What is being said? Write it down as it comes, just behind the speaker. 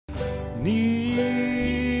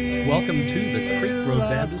Welcome to the Creek Road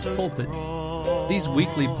Baptist Pulpit. These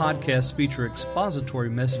weekly podcasts feature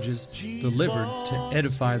expository messages delivered to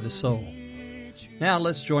edify the soul. Now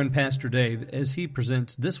let's join Pastor Dave as he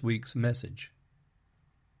presents this week's message.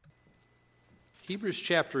 Hebrews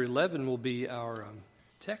chapter 11 will be our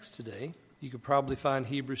text today. You could probably find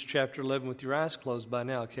Hebrews chapter 11 with your eyes closed by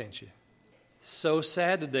now, can't you? So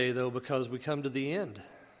sad today, though, because we come to the end.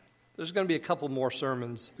 There's going to be a couple more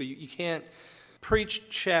sermons, but you can't preach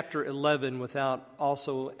chapter 11 without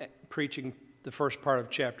also preaching the first part of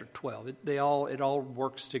chapter 12. It all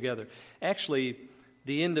works together. Actually,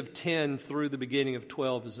 the end of 10 through the beginning of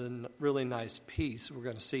 12 is a really nice piece. We're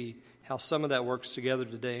going to see how some of that works together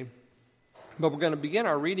today. But we're going to begin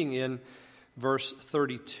our reading in verse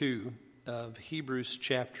 32 of Hebrews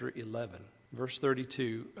chapter 11. Verse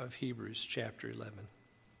 32 of Hebrews chapter 11.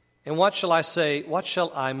 And what shall I say? What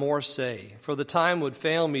shall I more say? For the time would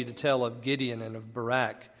fail me to tell of Gideon and of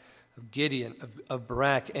Barak, of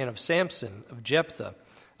Barak and of Samson, of Jephthah,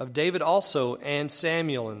 of David also, and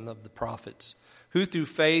Samuel, and of the prophets, who through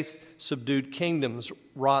faith subdued kingdoms,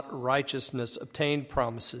 wrought righteousness, obtained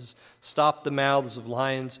promises, stopped the mouths of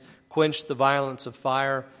lions, quenched the violence of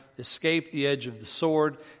fire, escaped the edge of the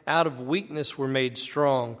sword, out of weakness were made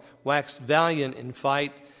strong, waxed valiant in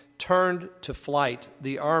fight, turned to flight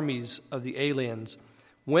the armies of the aliens.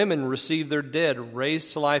 Women received their dead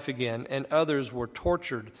raised to life again, and others were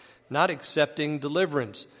tortured, not accepting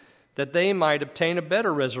deliverance, that they might obtain a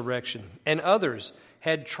better resurrection. And others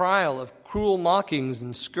had trial of cruel mockings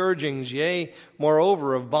and scourgings, yea,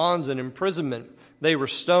 moreover, of bonds and imprisonment. They were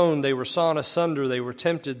stoned, they were sawn asunder, they were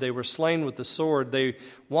tempted, they were slain with the sword. They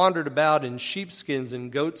wandered about in sheepskins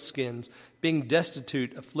and goatskins, being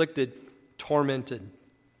destitute, afflicted, tormented,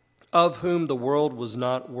 of whom the world was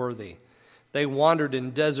not worthy. They wandered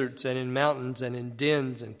in deserts and in mountains and in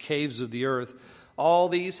dens and caves of the earth. All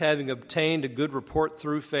these, having obtained a good report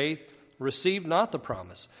through faith, received not the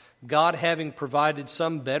promise, God having provided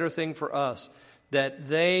some better thing for us, that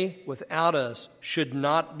they without us should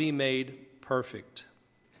not be made perfect.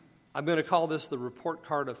 I'm going to call this the report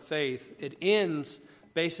card of faith. It ends,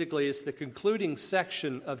 basically, it's the concluding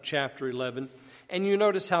section of chapter 11. And you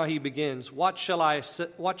notice how he begins, what shall I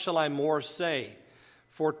more say?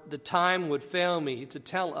 For the time would fail me to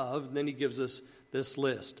tell of, and then he gives us this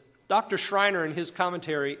list. Dr. Schreiner, in his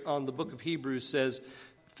commentary on the book of Hebrews, says,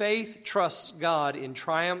 faith trusts God in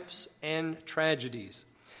triumphs and tragedies,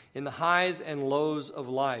 in the highs and lows of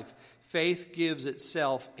life. Faith gives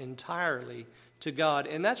itself entirely to God.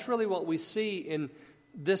 And that's really what we see in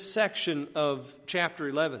this section of chapter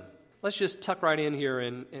 11. Let's just tuck right in here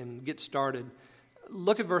and get started.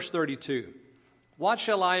 Look at verse 32. What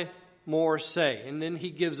shall I more say? And then he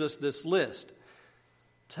gives us this list.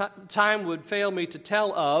 Time would fail me to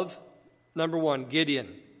tell of, number one, Gideon,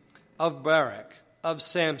 of Barak, of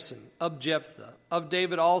Samson, of Jephthah, of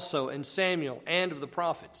David also, and Samuel, and of the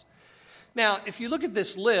prophets. Now, if you look at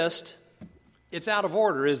this list, it's out of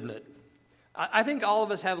order, isn't it? I think all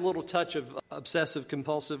of us have a little touch of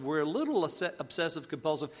obsessive-compulsive. We're a little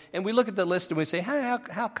obsessive-compulsive, and we look at the list and we say,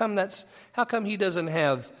 how come he doesn't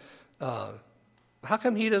have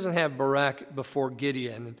Barak before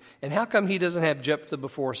Gideon, and how come he doesn't have Jephthah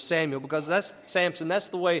before Samuel? Because that's Samson. That's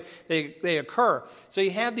the way they occur. So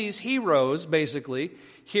you have these heroes, basically,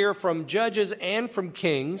 here from Judges and from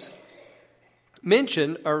Kings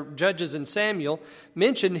mentioned, or Judges and Samuel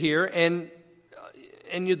mentioned here, and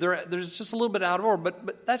there's just a little bit out of order,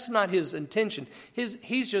 but that's not his intention.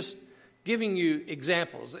 He's just giving you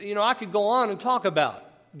examples. You know, I could go on and talk about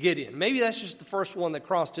Gideon. Maybe that's just the first one that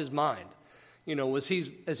crossed his mind, as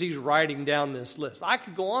he's writing down this list. I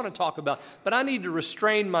could go on and talk about, but I need to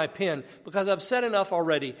restrain my pen because I've said enough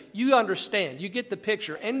already. You understand. You get the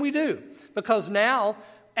picture. And we do. Because now,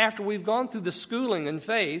 after we've gone through the schooling in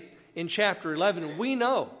faith in chapter 11, we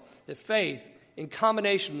know that faith in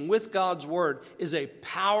combination with God's Word is a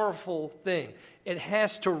powerful thing. It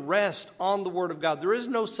has to rest on the Word of God. There is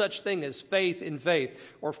no such thing as faith in faith,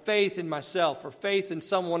 or faith in myself, or faith in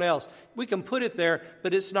someone else. We can put it there,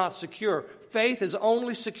 but it's not secure. Faith is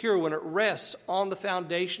only secure when it rests on the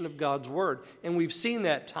foundation of God's Word. And we've seen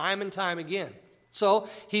that time and time again. So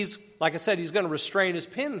he's, like I said, he's going to restrain his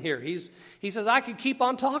pen here. He says, I could keep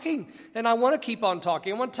on talking, and I want to keep on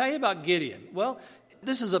talking. I want to tell you about Gideon. Well,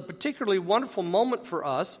 this is a particularly wonderful moment for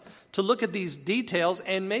us to look at these details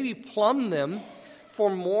and maybe plumb them for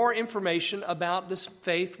more information about this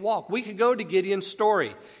faith walk. We could go to Gideon's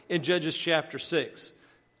story in Judges chapter 6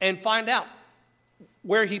 and find out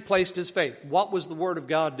where he placed his faith. What was the word of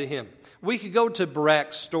God to him? We could go to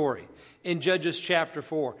Barak's story in Judges chapter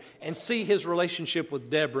 4 and see his relationship with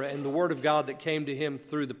Deborah and the word of God that came to him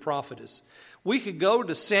through the prophetess. We could go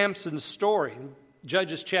to Samson's story,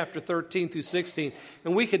 Judges chapter 13 through 16,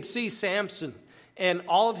 and we could see Samson and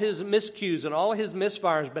all of his miscues and all of his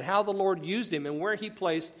misfires, but how the Lord used him and where he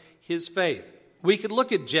placed his faith. We could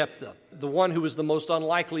look at Jephthah, the one who was the most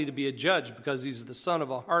unlikely to be a judge because he's the son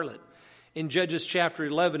of a harlot, in Judges chapter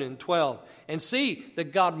 11 and 12, and see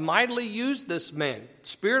that God mightily used this man. The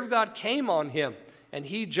Spirit of God came on him, and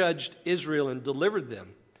he judged Israel and delivered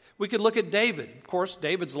them. We could look at David. Of course,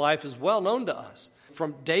 David's life is well known to us.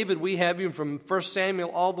 From David, we have him from 1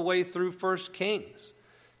 Samuel all the way through 1 Kings.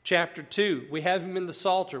 Chapter 2, we have him in the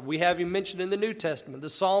Psalter. We have him mentioned in the New Testament. The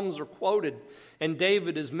Psalms are quoted, and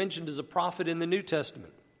David is mentioned as a prophet in the New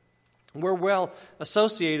Testament. We're well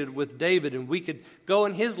associated with David, and we could go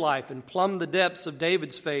in his life and plumb the depths of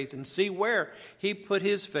David's faith and see where he put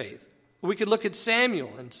his faith. We could look at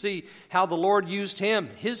Samuel and see how the Lord used him,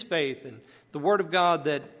 his faith, and the word of God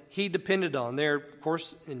that he depended on. There, of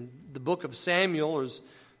course, in the book of Samuel is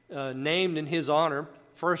named in his honor,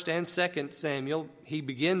 1st and 2nd Samuel. He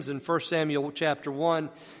begins in 1 Samuel chapter 1,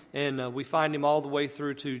 and we find him all the way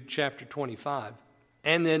through to chapter 25.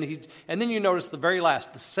 And then you notice the very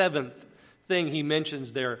last, the seventh thing he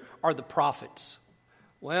mentions there are the prophets.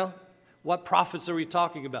 Well, what prophets are we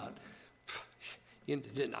talking about? You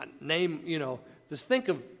did not name, just think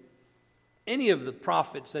of any of the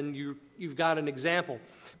prophets and you've got an example.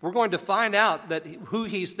 We're going to find out that who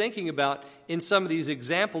he's thinking about in some of these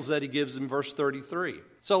examples that he gives in verse 33.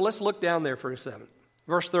 So let's look down there for a second.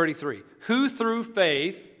 Verse 33, who through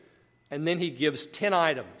faith, and then he gives 10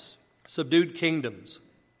 items. Subdued kingdoms,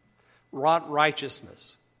 wrought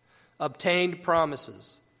righteousness, obtained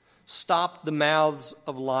promises, stopped the mouths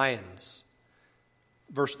of lions.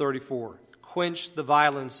 Verse 34, quenched the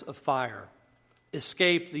violence of fire,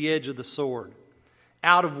 escaped the edge of the sword,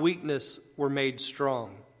 out of weakness were made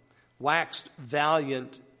strong, waxed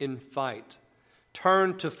valiant in fight,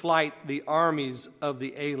 turned to flight the armies of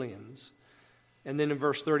the aliens. And then in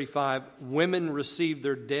verse 35, women received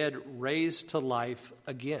their dead raised to life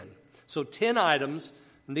again. So 10 items,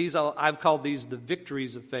 and I've called these the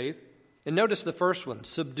victories of faith. And notice the first one,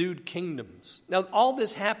 subdued kingdoms. Now, all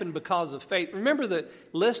this happened because of faith. Remember the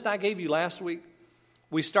list I gave you last week?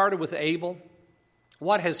 We started with Abel.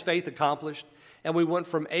 What has faith accomplished? And we went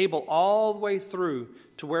from Abel all the way through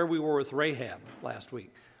to where we were with Rahab last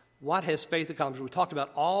week. What has faith accomplished? We talked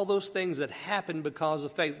about all those things that happened because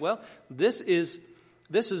of faith. Well, this is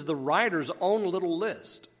the writer's own little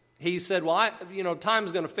list. He said, well,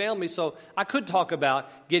 time's going to fail me, so I could talk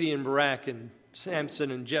about Gideon, Barak, and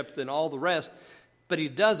Samson, and Jephthah, and all the rest, but he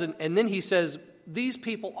doesn't. And then he says, these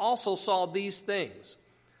people also saw these things.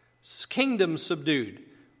 Kingdoms subdued,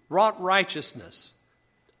 wrought righteousness,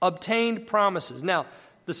 obtained promises. Now,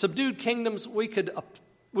 the subdued kingdoms, we could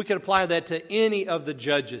apply that to any of the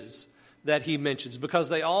judges that he mentions, because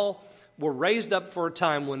they all were raised up for a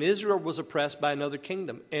time when Israel was oppressed by another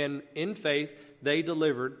kingdom, and in faith, they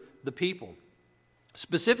delivered the people.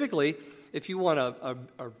 Specifically, if you want a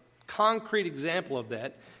concrete example of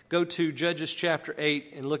that, go to Judges chapter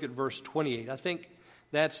 8 and look at verse 28. I think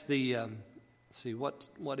that's the,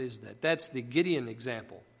 what is that? That's the Gideon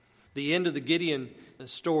example. The end of the Gideon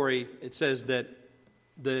story, it says that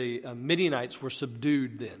the Midianites were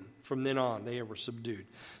subdued then. From then on, they were subdued.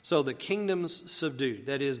 So the kingdoms subdued.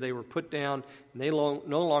 That is, they were put down, and they no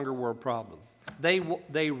longer were a problem.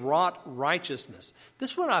 They wrought righteousness.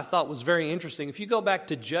 This one I thought was very interesting. If you go back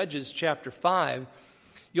to Judges chapter 5,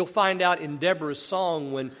 you'll find out in Deborah's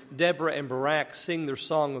song, when Deborah and Barak sing their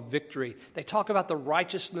song of victory, they talk about the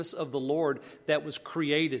righteousness of the Lord that was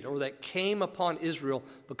created or that came upon Israel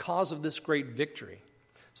because of this great victory.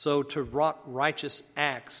 So to wrought righteous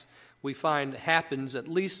acts, we find happens at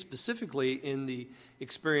least specifically in the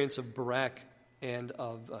experience of Barak and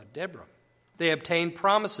of Deborah. They obtained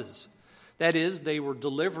promises. That is, they were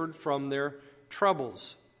delivered from their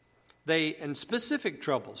troubles. And specific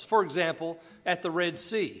troubles. For example, at the Red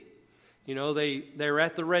Sea. They're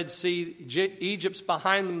at the Red Sea. Egypt's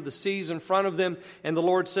behind them, the sea's in front of them. And the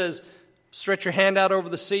Lord says, stretch your hand out over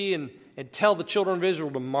the sea and tell the children of Israel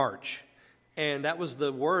to march. And that was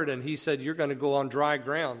the word. And he said, you're going to go on dry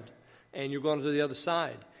ground. And you're going to the other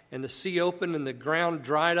side. And the sea opened and the ground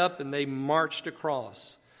dried up and they marched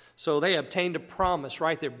across. So they obtained a promise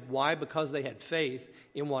right there. Why? Because they had faith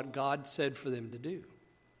in what God said for them to do.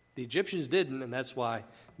 The Egyptians didn't, and that's why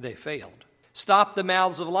they failed. Stop the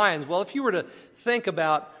mouths of lions. Well, if you were to think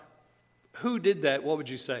about who did that, what would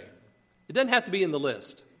you say? It doesn't have to be in the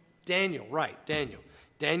list. Daniel, right, Daniel.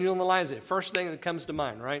 Daniel and the lions, the first thing that comes to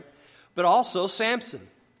mind, right? But also Samson.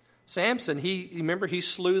 Samson, remember he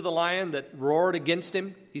slew the lion that roared against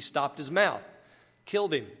him. He stopped his mouth,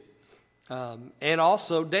 killed him. And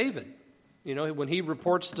also David. When he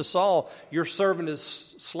reports to Saul, your servant has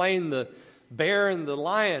slain the bear and the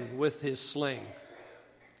lion with his sling.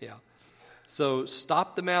 Yeah. So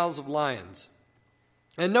stop the mouths of lions.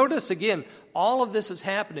 And notice again, all of this is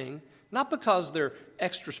happening not because they're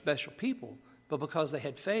extra special people, but because they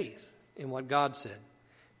had faith in what God said.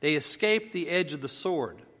 They escaped the edge of the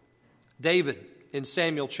sword. David in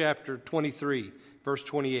Samuel chapter 23, verse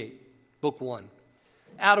 28, book 1.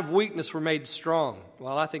 Out of weakness were made strong.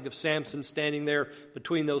 Well, I think of Samson standing there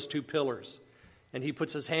between those two pillars. And he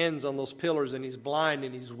puts his hands on those pillars and he's blind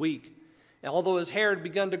and he's weak. And although his hair had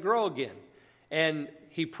begun to grow again. And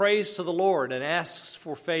he prays to the Lord and asks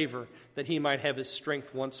for favor that he might have his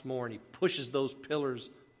strength once more. And he pushes those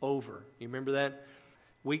pillars over. You remember that?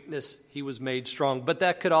 Weakness, he was made strong. But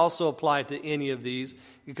that could also apply to any of these.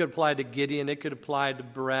 It could apply to Gideon. It could apply to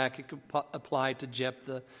Barak. It could apply to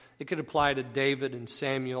Jephthah. It could apply to David and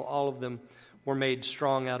Samuel. All of them were made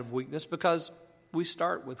strong out of weakness because we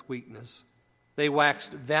start with weakness. They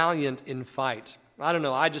waxed valiant in fight. I don't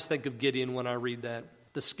know. I just think of Gideon when I read that.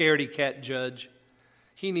 The scaredy cat judge.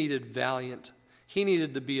 He needed valiant. He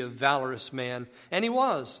needed to be a valorous man. And he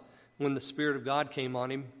was when the Spirit of God came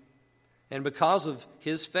on him. And because of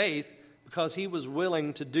his faith, because he was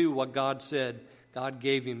willing to do what God said, God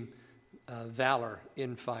gave him valor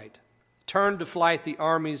in fight. Turned to flight the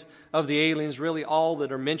armies of the aliens, really all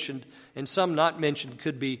that are mentioned, and some not mentioned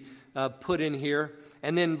could be put in here.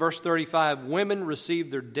 And then verse 35, women received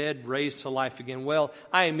their dead raised to life again. Well,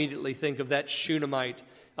 I immediately think of that Shunammite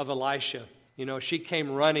of Elisha. She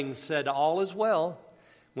came running, said, all is well,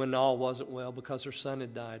 when all wasn't well because her son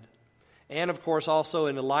had died. And, of course, also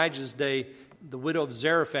in Elijah's day, the widow of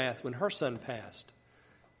Zarephath when her son passed.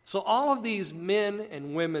 So all of these men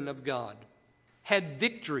and women of God had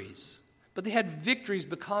victories, but they had victories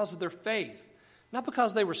because of their faith, not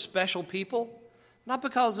because they were special people, not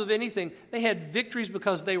because of anything. They had victories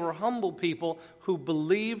because they were humble people who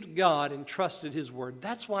believed God and trusted His word.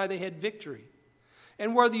 That's why they had victory.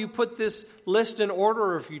 And whether you put this list in order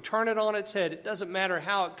or if you turn it on its head, it doesn't matter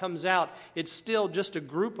how it comes out. It's still just a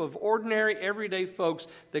group of ordinary, everyday folks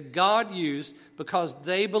that God used because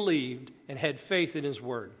they believed and had faith in His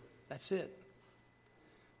word. That's it.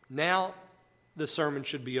 Now the sermon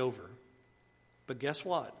should be over. But guess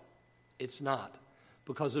what? It's not.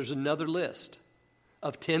 Because there's another list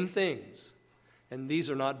of 10 things. And these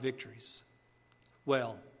are not victories.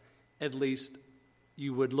 Well, at least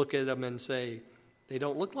you would look at them and say, they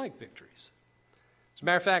don't look like victories. As a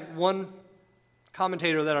matter of fact, one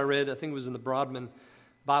commentator that I read, I think it was in the Broadman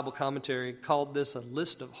Bible commentary, called this a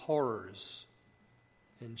list of horrors.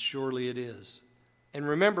 And surely it is. And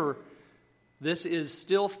remember, this is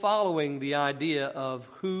still following the idea of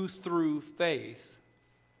who through faith.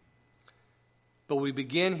 But we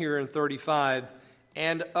begin here in 35,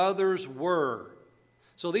 and others were.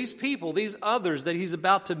 So these people, these others that he's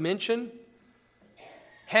about to mention,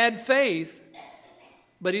 had faith,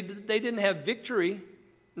 but they didn't have victory,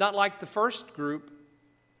 not like the first group.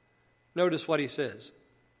 Notice what he says.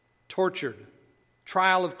 Tortured,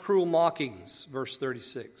 trial of cruel mockings, verse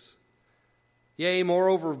 36. Yea,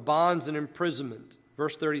 moreover, of bonds and imprisonment,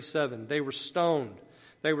 verse 37. They were stoned,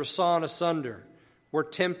 they were sawn asunder, were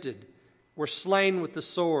tempted, were slain with the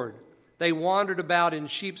sword. They wandered about in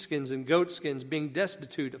sheepskins and goatskins, being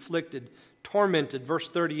destitute, afflicted, tormented, verse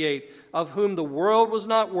 38, of whom the world was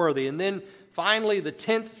not worthy. And then finally, the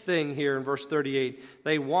 10th thing here in verse 38,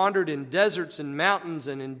 they wandered in deserts and mountains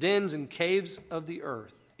and in dens and caves of the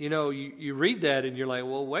earth. You read that and you're like,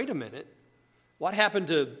 well, wait a minute. What happened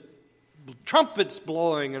to trumpets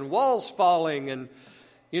blowing and walls falling and,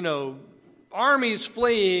 armies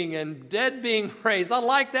fleeing and dead being raised? I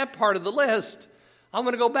like that part of the list. I'm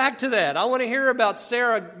going to go back to that. I want to hear about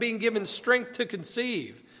Sarah being given strength to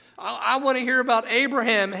conceive. I want to hear about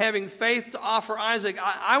Abraham having faith to offer Isaac.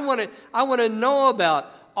 I want to know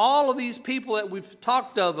about all of these people that we've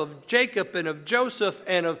talked of Jacob and of Joseph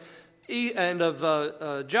and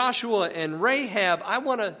of Joshua and Rahab. I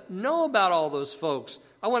want to know about all those folks.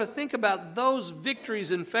 I want to think about those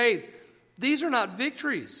victories in faith. These are not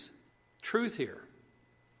victories. Truth here.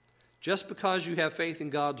 Just because you have faith in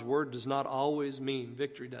God's word does not always mean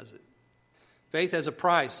victory, does it? Faith has a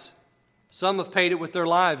price. Some have paid it with their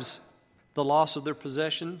lives, the loss of their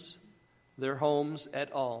possessions, their homes, et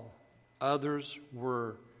al. Others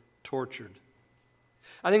were tortured.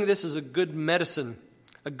 I think this is a good medicine,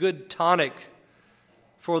 a good tonic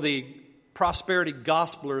for the prosperity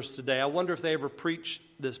gospelers today. I wonder if they ever preach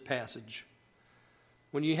this passage.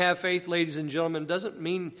 When you have faith, ladies and gentlemen, it doesn't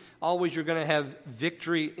mean always you're going to have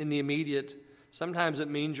victory in the immediate. Sometimes it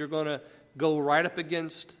means you're going to go right up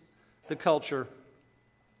against the culture,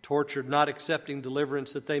 tortured, not accepting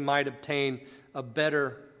deliverance, that they might obtain a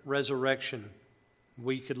better resurrection.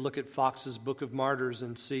 We could look at Fox's Book of Martyrs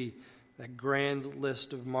and see that grand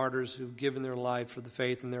list of martyrs who've given their life for the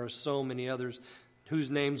faith, and there are so many others whose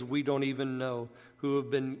names we don't even know, who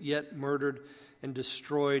have been yet murdered and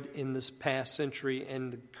destroyed in this past century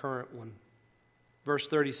and the current one. Verse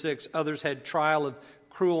 36, others had trial of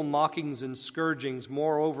cruel mockings and scourgings,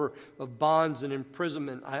 moreover of bonds and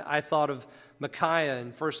imprisonment. I thought of Micaiah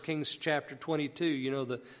in 1 Kings chapter 22, you know,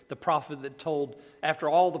 the prophet that told, after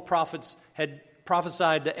all the prophets had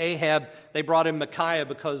prophesied to Ahab, they brought in Micaiah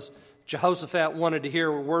because Jehoshaphat wanted to hear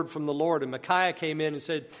a word from the Lord. And Micaiah came in and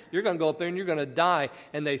said, you're going to go up there and you're going to die.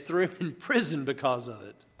 And they threw him in prison because of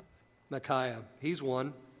it. Micaiah, he's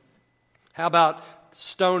one. How about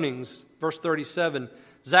stonings? Verse 37,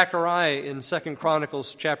 Zechariah in 2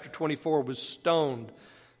 Chronicles chapter 24 was stoned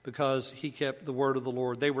because he kept the word of the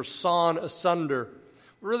Lord. They were sawn asunder.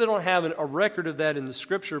 We really don't have a record of that in the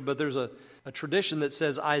Scripture, but there's a tradition that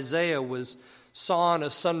says Isaiah was sawn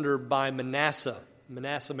asunder by Manasseh.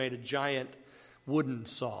 Manasseh made a giant wooden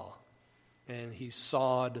saw, and he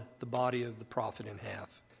sawed the body of the prophet in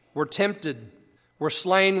half. We're tempted. We're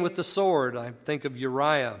slain with the sword. I think of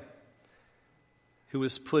Uriah, who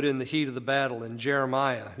was put in the heat of the battle, and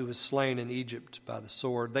Jeremiah, who was slain in Egypt by the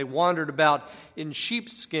sword. They wandered about in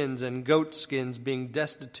sheepskins and goatskins, being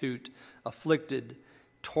destitute, afflicted,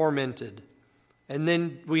 tormented. And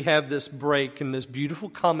then we have this break in this beautiful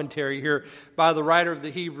commentary here by the writer of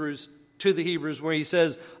the Hebrews, to the Hebrews, where he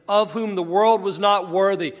says, of whom the world was not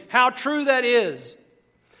worthy. How true that is.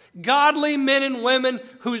 Godly men and women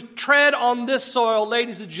who tread on this soil,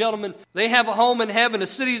 ladies and gentlemen, they have a home in heaven, a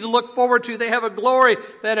city to look forward to. They have a glory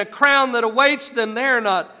and a crown that awaits them. They are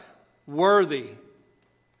not worthy.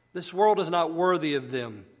 This world is not worthy of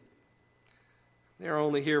them. They are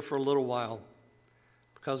only here for a little while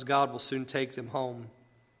because God will soon take them home.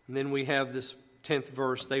 And then we have this 10th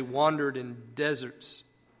verse. They wandered in deserts.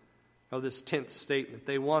 Oh, this 10th statement.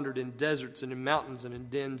 They wandered in deserts and in mountains and in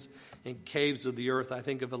dens and caves of the earth. I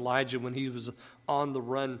think of Elijah when he was on the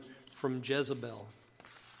run from Jezebel.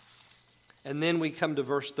 And then we come to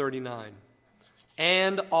verse 39.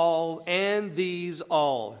 And these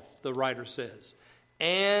all, the writer says,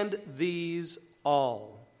 and these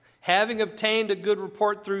all, having obtained a good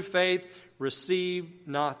report through faith, received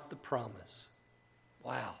not the promise.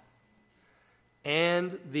 Wow.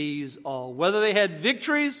 And these all, whether they had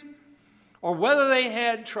victories or whether they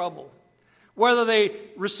had trouble, whether they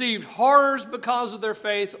received horrors because of their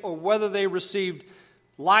faith or whether they received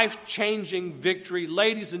life-changing victory,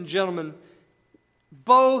 ladies and gentlemen,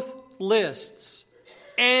 both lists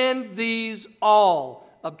and these all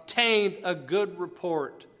obtained a good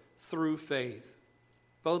report through faith.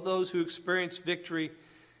 Both those who experienced victory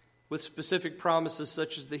with specific promises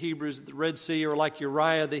such as the Hebrews at the Red Sea, or like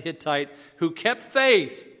Uriah the Hittite, who kept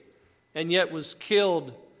faith and yet was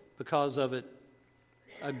killed because of it,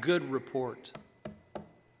 a good report.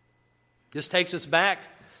 This takes us back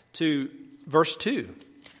to verse 2,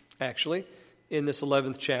 actually, in this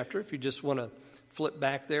 11th chapter. If you just want to flip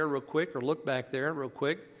back there real quick or look back there real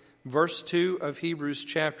quick. Verse 2 of Hebrews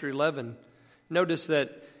chapter 11. Notice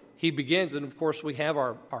that he begins, and of course we have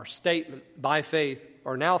our statement, by faith,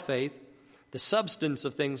 or now faith, the substance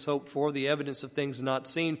of things hoped for, the evidence of things not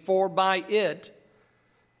seen, for by it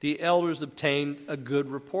the elders obtained a good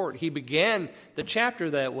report. He began the chapter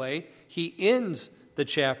that way. He ends the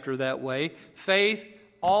chapter that way. Faith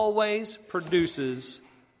always produces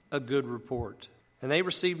a good report. And they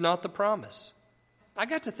received not the promise. I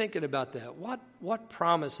got to thinking about that. What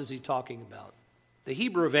promise is he talking about? The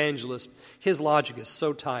Hebrew evangelist, his logic is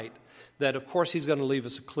so tight that, of course, he's going to leave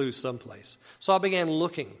us a clue someplace. So I began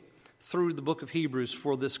looking through the book of Hebrews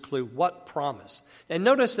for this clue. What promise? And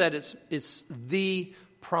notice that it's the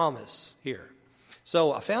promise here.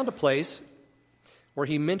 So I found a place where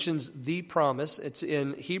he mentions the promise. It's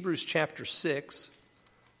in Hebrews chapter 6.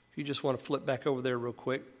 If you just want to flip back over there real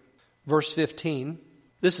quick. Verse 15.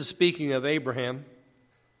 This is speaking of Abraham.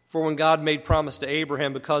 For when God made promise to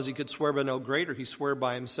Abraham, because he could swear by no greater, he swore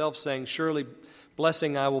by himself, saying, surely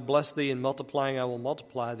blessing I will bless thee, and multiplying I will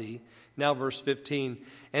multiply thee. Now verse 15.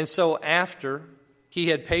 And so after he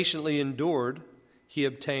had patiently endured, he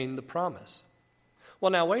obtained the promise.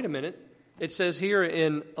 Well, now, wait a minute. It says here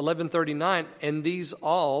in 1139, and these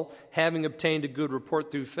all, having obtained a good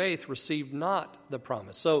report through faith, received not the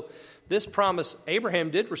promise. So this promise Abraham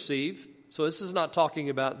did receive. So this is not talking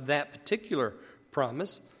about that particular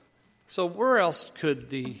promise. So where else could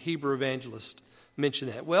the Hebrew evangelist mention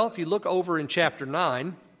that? Well, if you look over in chapter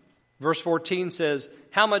 9, verse 14 says,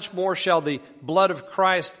 "How much more shall the blood of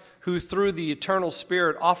Christ, who through the eternal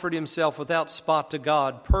Spirit offered himself without spot to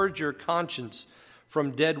God, purge your conscience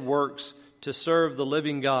from dead works to serve the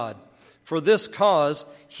living God? For this cause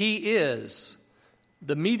he is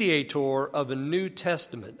the mediator of the New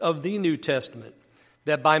Testament,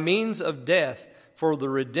 that by means of death, for the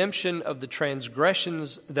redemption of the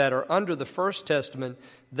transgressions that are under the first testament,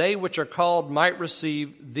 they which are called might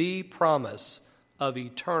receive the promise of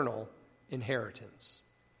eternal inheritance."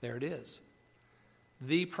 There it is.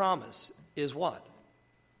 The promise is what?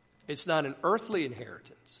 It's not an earthly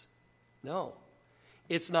inheritance. No.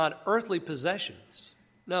 It's not earthly possessions.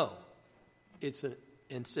 No. It's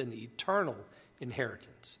an eternal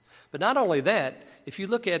inheritance. But not only that, if you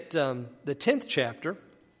look at the 10th chapter,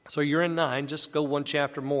 so you're in 9, just go one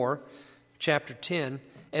chapter more, chapter 10,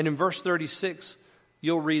 and in verse 36,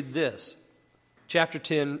 you'll read this. Chapter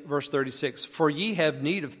 10, verse 36, "For ye have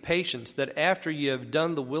need of patience, that after ye have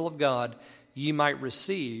done the will of God, ye might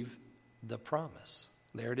receive the promise."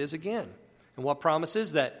 There it is again. And what promise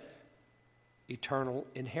is that? Eternal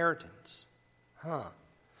inheritance.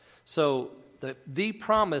 So the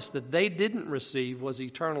promise that they didn't receive was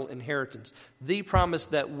eternal inheritance. The promise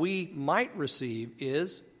that we might receive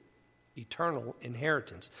is eternal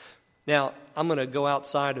inheritance. Now, I'm going to go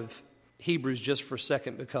outside of Hebrews just for a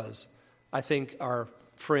second because I think our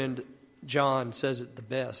friend John says it the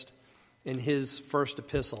best in his first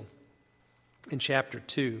epistle. In chapter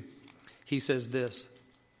 2, he says this.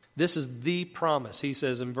 This is the promise, he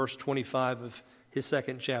says in verse 25 of his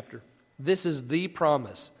second chapter. "This is the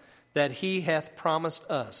promise, that he hath promised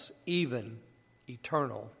us, even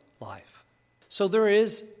eternal life." So there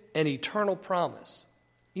is an eternal promise.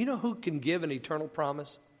 You know who can give an eternal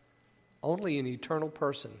promise? Only an eternal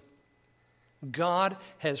person. God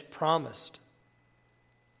has promised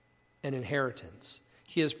an inheritance.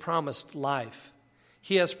 He has promised life.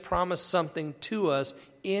 He has promised something to us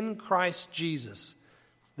in Christ Jesus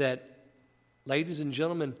that, ladies and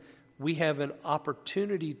gentlemen, we have an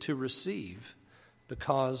opportunity to receive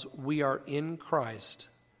because we are in Christ.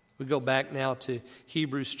 We go back now to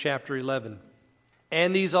Hebrews chapter 11.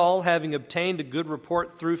 "And these all, having obtained a good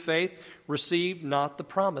report through faith, received not the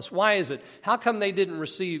promise." Why is it? How come they didn't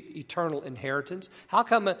receive eternal inheritance? How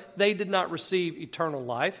come they did not receive eternal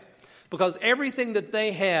life? Because everything that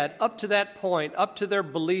they had up to that point, up to their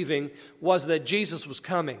believing, was that Jesus was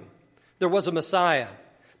coming. There was a Messiah.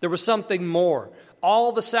 There was something more.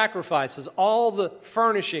 All the sacrifices, all the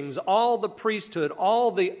furnishings, all the priesthood,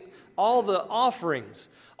 all the offerings,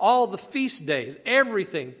 all the feast days,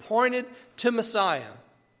 everything pointed to Messiah.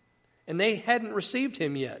 And they hadn't received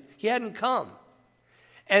him yet. He hadn't come.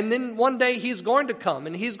 And then one day he's going to come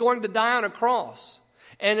and he's going to die on a cross.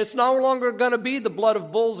 And it's no longer going to be the blood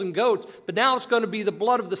of bulls and goats, but now it's going to be the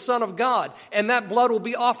blood of the Son of God. And that blood will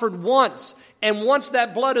be offered once. And once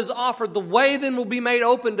that blood is offered, the way then will be made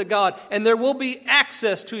open to God, and there will be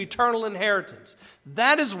access to eternal inheritance.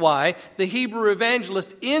 That is why the Hebrew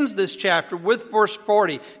evangelist ends this chapter with verse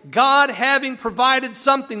 40. God having provided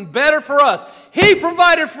something better for us. He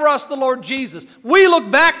provided for us the Lord Jesus. We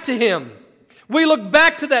look back to him. We look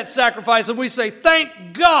back to that sacrifice and we say,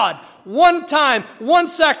 thank God, one time, one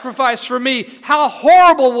sacrifice for me. How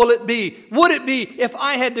horrible would it be if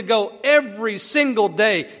I had to go every single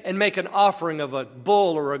day and make an offering of a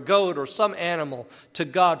bull or a goat or some animal to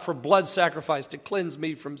God for blood sacrifice to cleanse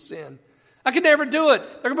me from sin? I could never do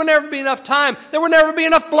it. There would never be enough time. There would never be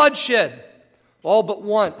enough bloodshed. All but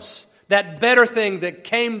once, that better thing that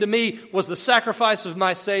came to me was the sacrifice of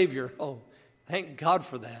my Savior. Oh, thank God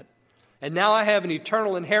for that. And now I have an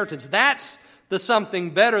eternal inheritance. That's the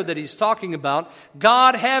something better that he's talking about.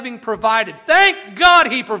 God having provided. Thank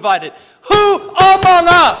God he provided. Who among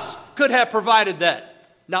us could have provided that?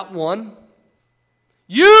 Not one.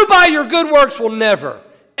 You by your good works will never,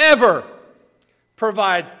 ever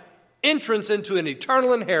provide entrance into an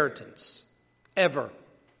eternal inheritance. Ever.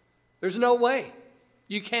 There's no way.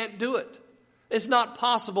 You can't do it. It's not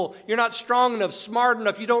possible. You're not strong enough, smart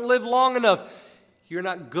enough. You don't live long enough. You're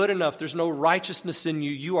not good enough. There's no righteousness in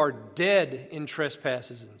you. You are dead in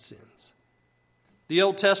trespasses and sins. The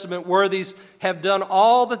Old Testament worthies have done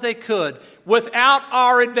all that they could without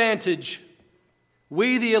our advantage.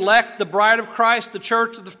 We, the elect, the bride of Christ, the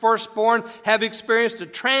church of the firstborn, have experienced a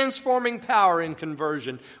transforming power in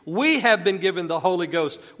conversion. We have been given the Holy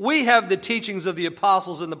Ghost. We have the teachings of the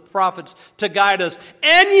apostles and the prophets to guide us.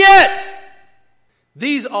 And yet,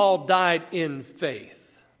 these all died in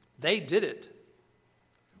faith. They did it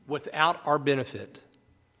without our benefit.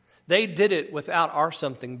 They did it without our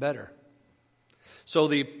something better. So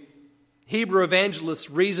the Hebrew evangelist's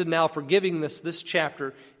reason now for giving this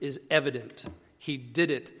chapter is evident. He did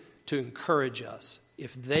it to encourage us.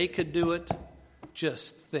 If they could do it,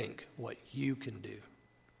 just think what you can do.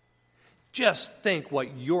 Just think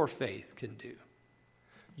what your faith can do.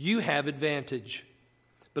 You have advantage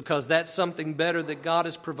because that something better that God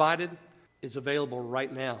has provided is available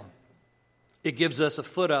right now. It gives us a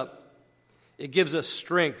foot up. It gives us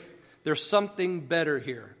strength. There's something better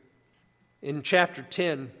here. In chapter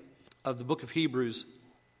 10 of the book of Hebrews,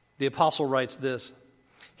 the apostle writes this.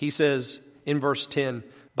 He says in verse 10,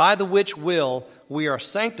 "By the which will we are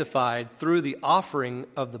sanctified through the offering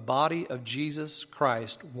of the body of Jesus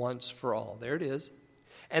Christ once for all." There it is.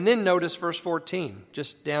 And then notice verse 14,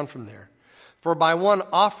 just down from there. "For by one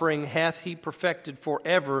offering hath he perfected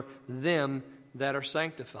forever them that are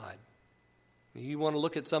sanctified." You want to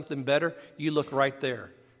look at something better? You look right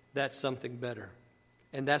there. That's something better.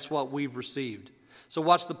 And that's what we've received. So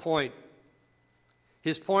what's the point?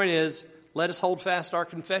 His point is, let us hold fast our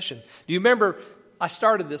confession. Do you remember, I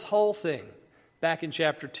started this whole thing back in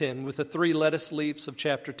chapter 10 with the 3 let us leaves of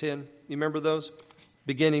chapter 10. You remember those?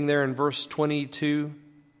 Beginning there in verse 22.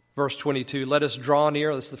 Verse 22, "Let us draw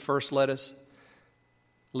near," that's the first let us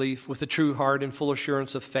leaf, "with a true heart and full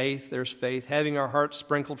assurance of faith," there's faith, "having our hearts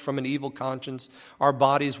sprinkled from an evil conscience, our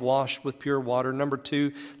bodies washed with pure water." Number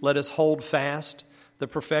 2, let us hold fast the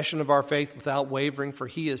profession of our faith without wavering, for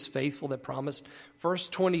he is faithful that promised. Verse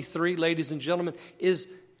 23, ladies and gentlemen,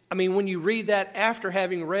 when you read that after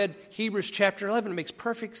having read Hebrews chapter 11, it makes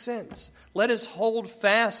perfect sense. Let us hold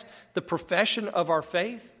fast the profession of our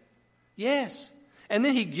faith. Yes. And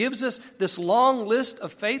then he gives us this long list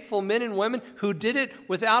of faithful men and women who did it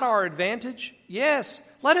without our advantage. Yes,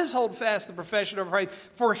 let us hold fast the profession of our faith.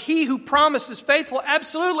 For he who promised is faithful.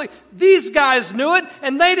 Absolutely. These guys knew it,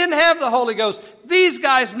 and they didn't have the Holy Ghost. These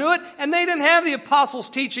guys knew it, and they didn't have the apostles'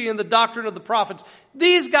 teaching and the doctrine of the prophets.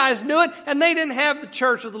 These guys knew it, and they didn't have the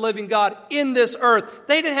church of the living God in this earth.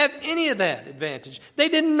 They didn't have any of that advantage. They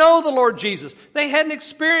didn't know the Lord Jesus. They hadn't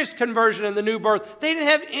experienced conversion and the new birth. They didn't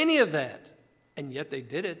have any of that. And yet they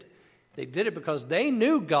did it. They did it because they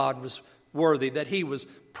knew God was worthy, that he was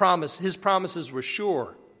promised, his promises were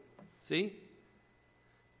sure. See?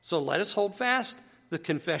 So let us hold fast the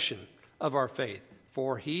confession of our faith,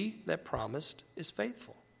 for he that promised is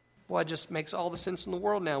faithful. Well, it just makes all the sense in the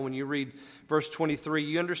world now when you read verse 23.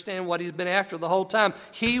 You understand what he's been after the whole time.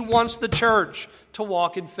 He wants the church to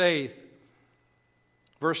walk in faith.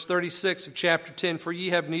 Verse 36 of chapter 10, "For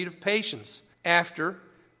ye have need of patience, after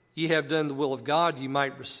ye have done the will of God, ye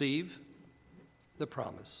might receive the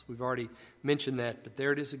promise." We've already mentioned that, but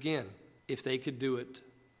there it is again. If they could do it,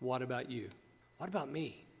 what about you? What about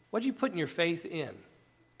me? What are you putting your faith in?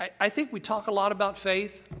 I think we talk a lot about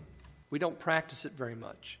faith. We don't practice it very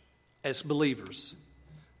much as believers.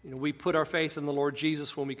 We put our faith in the Lord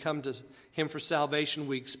Jesus when we come to him for salvation.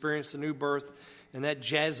 We experience the new birth, and that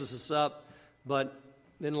jazzes us up. But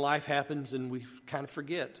then life happens, and we kind of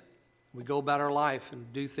forget. We go about our life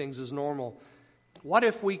and do things as normal. What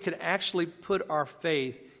if we could actually put our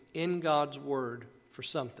faith in God's Word for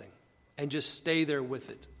something and just stay there with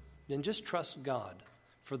it and just trust God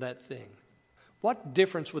for that thing? What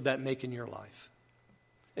difference would that make in your life?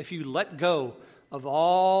 If you let go of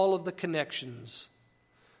all of the connections,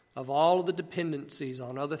 of all of the dependencies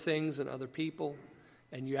on other things and other people,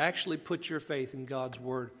 and you actually put your faith in God's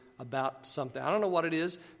Word about something. I don't know what it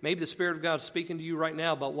is. Maybe the Spirit of God is speaking to you right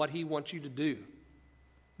now about what he wants you to do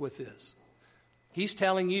with this. He's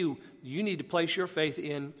telling you, you need to place your faith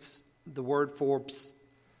in the word for,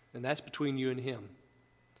 and that's between you and him.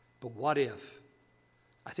 But what if?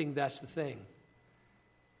 I think that's the thing.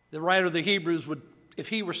 The writer of the Hebrews would, if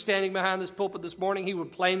he were standing behind this pulpit this morning, he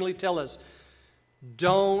would plainly tell us,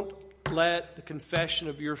 don't let the confession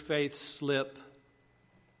of your faith slip.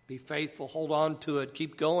 Be faithful, hold on to it,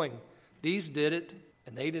 keep going. These did it,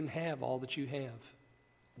 and they didn't have all that you have.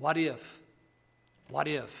 What if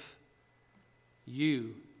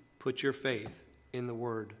you put your faith in the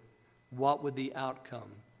Word? What would the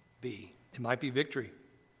outcome be? It might be victory.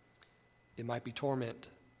 It might be torment.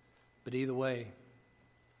 But either way,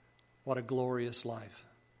 what a glorious life.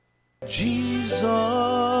 Jesus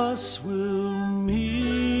will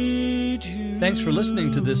meet you. Thanks for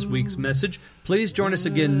listening to this week's message. Please join us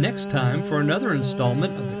again next time for another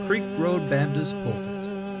installment of the Creek Road Baptist Pulpit.